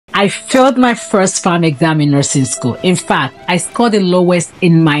I failed my first Pharm exam in nursing school. In fact, I scored the lowest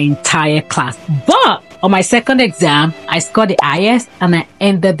in my entire class. But on my second exam, I scored the highest and I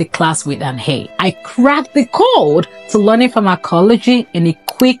ended the class with an A. I cracked the code to learning pharmacology in a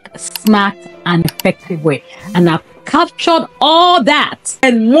quick, smart, and effective way. And I've captured all that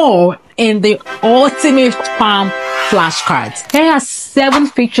and more in the ultimate Pharm flashcards. Here are 7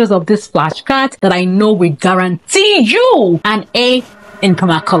 features of this flashcard that I know will guarantee you an A in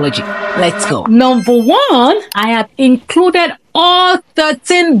pharmacology. Let's go. Number 1, I have included all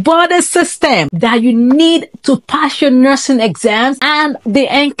 13 body systems that you need to pass your nursing exams and the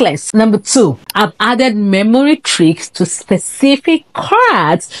NCLEX. Number 2, I've added memory tricks to specific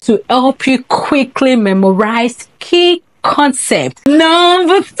cards to help you quickly memorize key concept.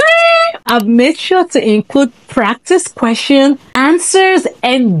 Number 3, I've made sure to include practice question answers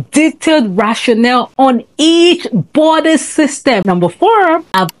and detailed rationale on each body system. Number 4,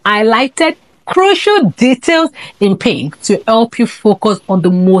 I've highlighted crucial details in pink to help you focus on the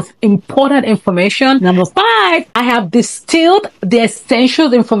most important information. Number 5, I have distilled the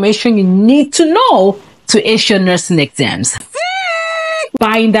essential information you need to know to ace your nursing exams. 6,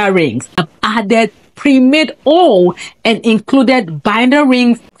 binder rings. I've added pre-made all and included binder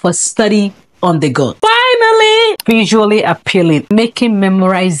rings for study on the go. Finally, visually appealing, making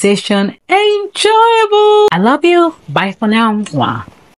memorization enjoyable. I love you. Bye for now. Mwah.